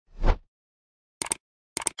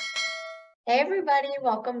Hey everybody,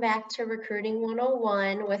 welcome back to Recruiting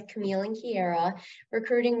 101 with Camille and Kiera.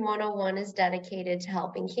 Recruiting 101 is dedicated to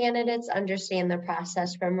helping candidates understand the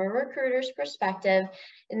process from a recruiter's perspective.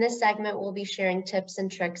 In this segment, we'll be sharing tips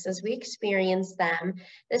and tricks as we experience them.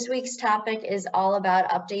 This week's topic is all about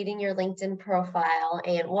updating your LinkedIn profile,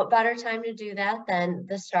 and what better time to do that than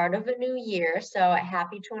the start of a new year. So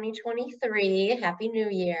happy 2023, happy new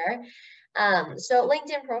year. So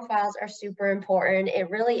LinkedIn profiles are super important. It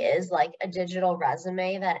really is like a digital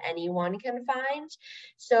resume that anyone can find.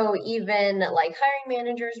 So even like hiring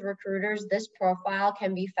managers, recruiters, this profile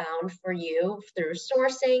can be found for you through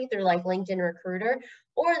sourcing, through like LinkedIn Recruiter,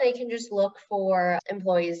 or they can just look for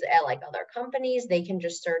employees at like other companies. They can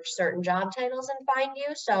just search certain job titles and find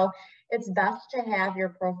you. So it's best to have your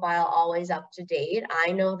profile always up to date.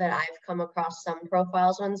 I know that I've come across some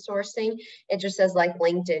profiles when sourcing. It just says like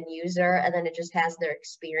LinkedIn user, and then it just has their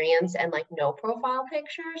experience and like no profile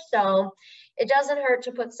picture. So it doesn't hurt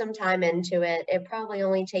to put some time into it. It probably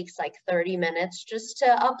only takes like 30 minutes just to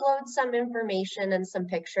upload some information and some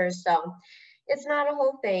pictures. So it's not a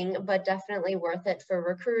whole thing, but definitely worth it for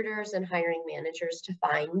recruiters and hiring managers to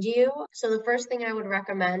find you. So the first thing I would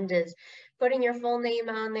recommend is putting your full name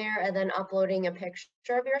on there and then uploading a picture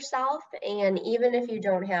of yourself. And even if you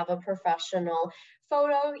don't have a professional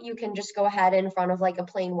photo, you can just go ahead in front of like a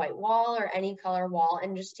plain white wall or any color wall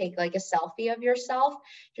and just take like a selfie of yourself,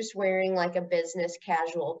 just wearing like a business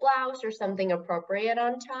casual blouse or something appropriate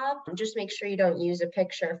on top. Just make sure you don't use a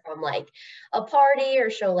picture from like a party or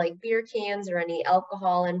show like beer cans or any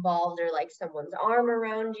alcohol involved or like someone's arm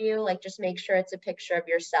around you. Like just make sure it's a picture of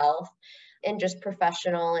yourself and just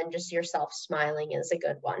professional, and just yourself smiling is a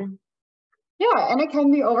good one. Yeah, and it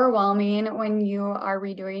can be overwhelming when you are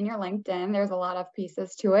redoing your LinkedIn. There's a lot of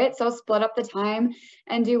pieces to it. So split up the time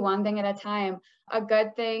and do one thing at a time. A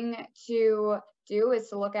good thing to do is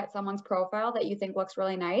to look at someone's profile that you think looks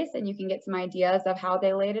really nice, and you can get some ideas of how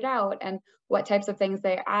they laid it out and what types of things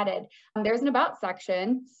they added. There's an about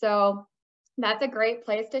section. So that's a great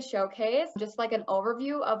place to showcase just like an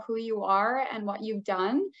overview of who you are and what you've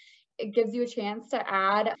done. It gives you a chance to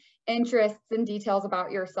add interests and details about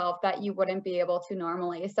yourself that you wouldn't be able to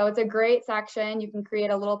normally. So it's a great section. You can create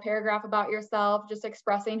a little paragraph about yourself, just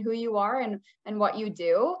expressing who you are and what you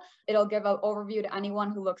do. It'll give an overview to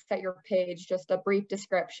anyone who looks at your page, just a brief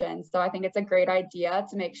description. So I think it's a great idea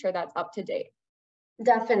to make sure that's up to date.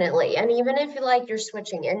 Definitely. And even if you like you're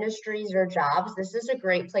switching industries or jobs, this is a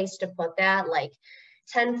great place to put that. Like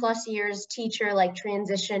 10 plus years teacher, like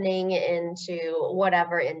transitioning into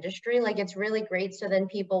whatever industry, like it's really great. So then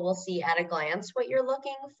people will see at a glance what you're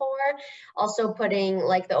looking for. Also putting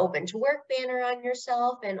like the open to work banner on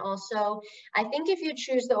yourself. And also, I think if you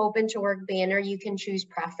choose the open to work banner, you can choose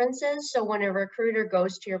preferences. So when a recruiter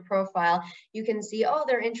goes to your profile, you can see, oh,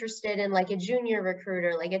 they're interested in like a junior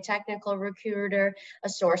recruiter, like a technical recruiter, a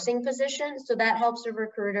sourcing position. So that helps a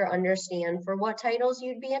recruiter understand for what titles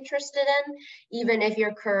you'd be interested in, even if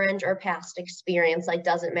your current or past experience like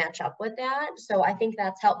doesn't match up with that. So I think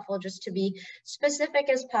that's helpful, just to be specific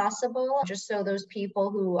as possible, just so those people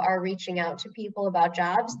who are reaching out to people about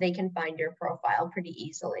jobs, they can find your profile pretty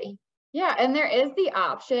easily. Yeah, and there is the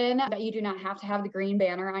option that you do not have to have the green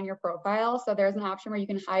banner on your profile. So there's an option where you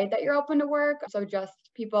can hide that you're open to work. So just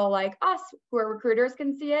people like us who are recruiters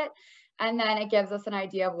can see it. And then it gives us an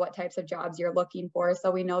idea of what types of jobs you're looking for.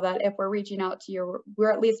 So we know that if we're reaching out to you,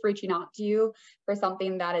 we're at least reaching out to you for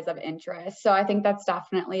something that is of interest. So I think that's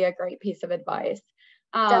definitely a great piece of advice.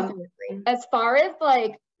 Definitely. As far as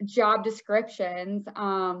like job descriptions,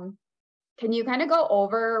 can you kind of go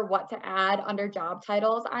over what to add under job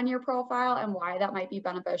titles on your profile and why that might be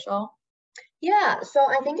beneficial? Yeah, so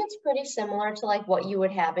I think it's pretty similar to like what you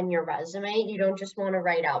would have in your resume. You don't just want to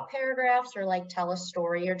write out paragraphs or like tell a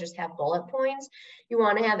story or just have bullet points. You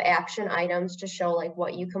want to have action items to show like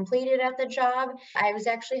what you completed at the job. I was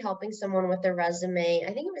actually helping someone with their resume,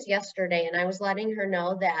 I think it was yesterday, and I was letting her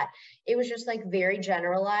know that it was just like very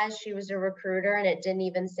generalized. She was a recruiter, and it didn't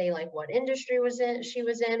even say like what industry she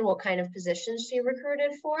was in, what kind of positions she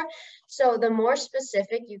recruited for. So the more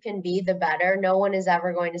specific you can be, the better. No one is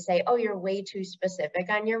ever going to say, oh, you're way too specific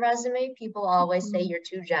on your resume. People always say Mhm. you're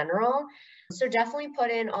too general. So definitely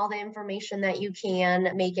put in all the information that you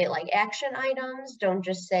can, make it like action items. Don't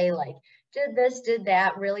just say like, did this, did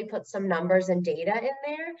that, really put some numbers and data in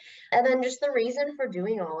there. And then just the reason for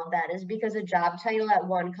doing all of that is because a job title at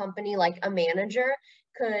one company, like a manager,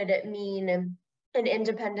 could mean an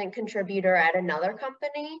independent contributor at another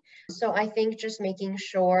company. So I think just making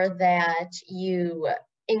sure that you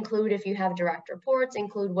include if you have direct reports,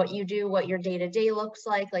 include what you do, what your day-to-day looks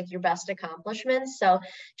like your best accomplishments. So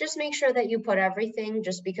just make sure that you put everything,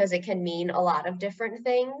 just because it can mean a lot of different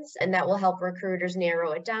things, and that will help recruiters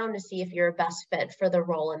narrow it down to see if you're a best fit for the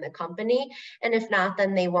role in the company. And if not,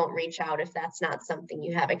 then they won't reach out if that's not something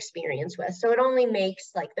you have experience with. So it only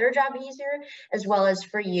makes like their job easier, as well as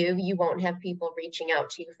for you, you won't have people reaching out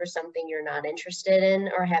to you for something you're not interested in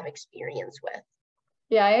or have experience with.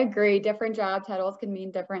 Yeah, I agree. Different job titles can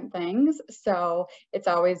mean different things. So it's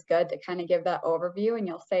always good to kind of give that overview, and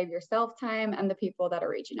you'll save yourself time and the people that are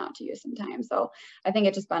reaching out to you sometimes. So I think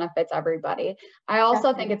it just benefits everybody. I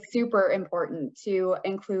also think it's super important to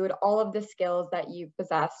include all of the skills that you've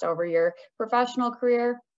possessed over your professional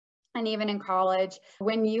career. And even in college,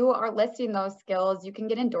 when you are listing those skills, you can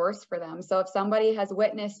get endorsed for them. So if somebody has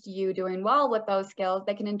witnessed you doing well with those skills,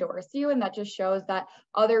 they can endorse you. And that just shows that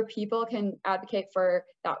other people can advocate for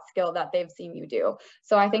that skill that they've seen you do.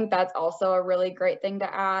 So I think that's also a really great thing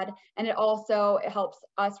to add. And it helps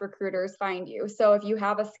us recruiters find you. So if you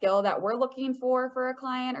have a skill that we're looking for a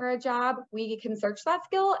client or a job, we can search that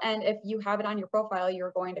skill. And if you have it on your profile,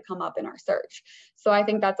 you're going to come up in our search. So I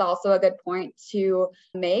think that's also a good point to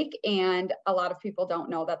make. And a lot of people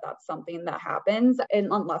don't know that that's something that happens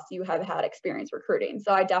unless you have had experience recruiting.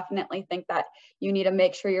 So I definitely think that you need to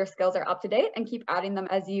make sure your skills are up to date and keep adding them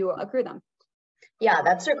as you accrue them. Yeah,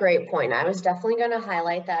 that's a great point. I was definitely going to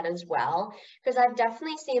highlight that as well, because I've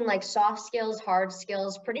definitely seen like soft skills, hard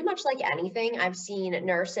skills, pretty much like anything. I've seen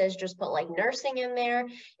nurses just put like nursing in there.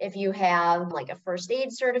 If you have like a first aid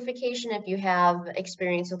certification, if you have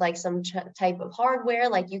experience with like some type of hardware,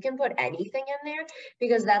 like you can put anything in there,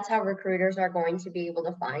 because that's how recruiters are going to be able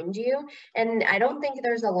to find you. And I don't think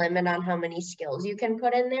there's a limit on how many skills you can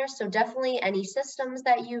put in there. So definitely any systems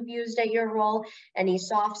that you've used at your role, any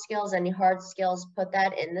soft skills, any hard skills, put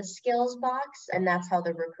that in the skills box, and that's how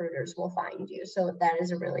the recruiters will find you. So that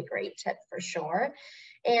is a really great tip for sure.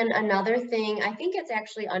 And another thing, I think it's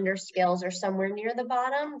actually under skills or somewhere near the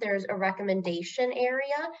bottom, there's a recommendation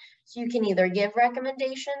area. So you can either give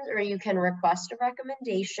recommendations or you can request a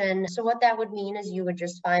recommendation. So what that would mean is you would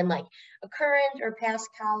just find like a current or past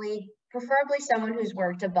colleague, preferably someone who's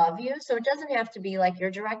worked above you. So it doesn't have to be like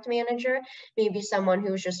your direct manager, maybe someone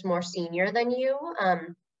who's just more senior than you.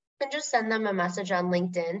 And just send them a message on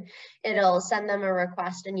LinkedIn. It'll send them a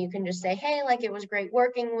request, and you can just say, hey, like it was great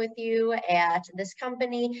working with you at this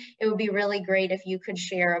company. It would be really great if you could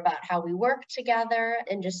share about how we work together,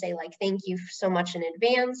 and just say like, thank you so much in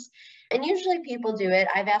advance. And usually people do it.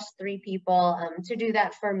 I've asked 3 people to do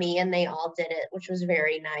that for me, and they all did it, which was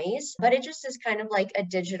very nice. But it just is kind of like a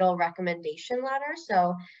digital recommendation letter.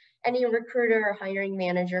 So any recruiter or hiring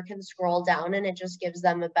manager can scroll down, and it just gives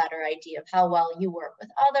them a better idea of how well you work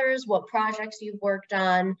with others, what projects you've worked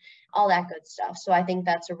on, all that good stuff. So I think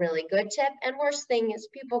that's a really good tip. And worst thing is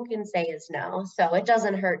people can say is no. So it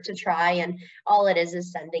doesn't hurt to try, and all it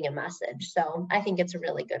is sending a message. So I think it's a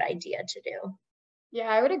really good idea to do. Yeah,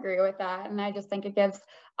 I would agree with that. And I just think it gives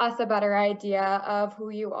us a better idea of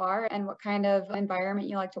who you are and what kind of environment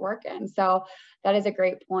you like to work in. So that is a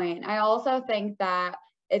great point. I also think that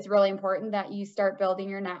it's really important that you start building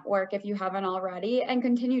your network if you haven't already, and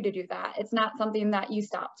continue to do that. It's not something that you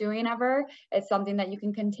stop doing ever. It's something that you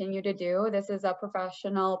can continue to do. This is a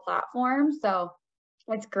professional platform. So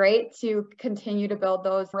it's great to continue to build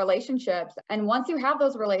those relationships. And once you have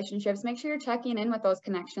those relationships, make sure you're checking in with those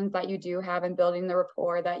connections that you do have and building the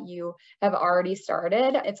rapport that you have already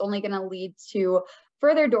started. It's only going to lead to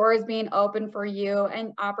further doors being open for you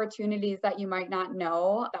and opportunities that you might not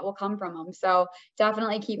know that will come from them. So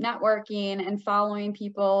definitely keep networking and following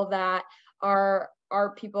people that are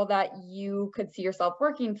people that you could see yourself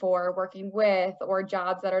working for, working with, or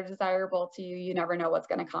jobs that are desirable to you. You never know what's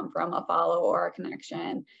going to come from a follow or a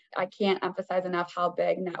connection. I can't emphasize enough how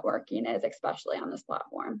big networking is, especially on this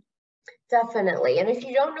platform. Definitely. And if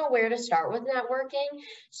you don't know where to start with networking,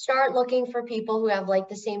 start looking for people who have like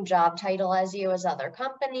the same job title as you as other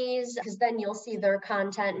companies, because then you'll see their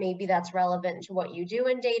content. Maybe that's relevant to what you do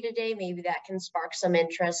in day to day. Maybe that can spark some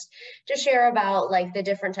interest to share about like the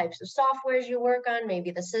different types of softwares you work on,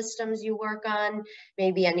 maybe the systems you work on,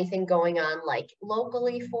 maybe anything going on like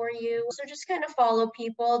locally for you. So just kind of follow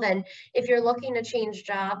people. Then if you're looking to change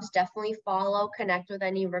jobs, definitely follow, connect with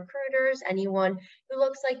any recruiters, anyone who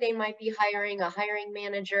looks like they might be hiring a hiring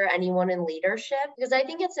manager, anyone in leadership, because I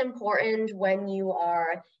think it's important when you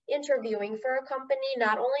are interviewing for a company,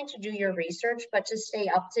 not only to do your research, but to stay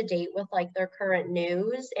up to date with like their current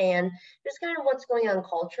news and just kind of what's going on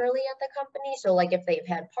culturally at the company. So like if they've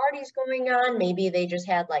had parties going on, maybe they just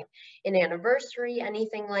had like an anniversary,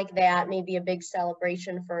 anything like that, maybe a big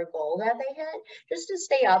celebration for a goal that they hit, just to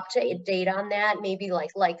stay up to date on that, maybe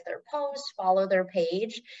like their posts, follow their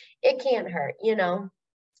page. It can't hurt, you know?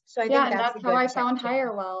 So I Yeah, think and that's that's a how good I tip found too.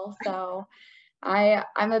 HireWell. So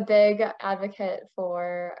I'm a big advocate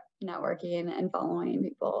for networking and following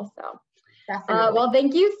people. So Definitely. well,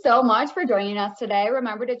 thank you so much for joining us today.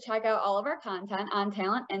 Remember to check out all of our content on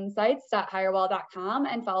talentinsights.hirewell.com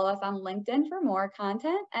and follow us on LinkedIn for more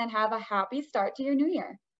content, and have a happy start to your new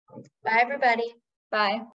year. Bye, everybody. Bye.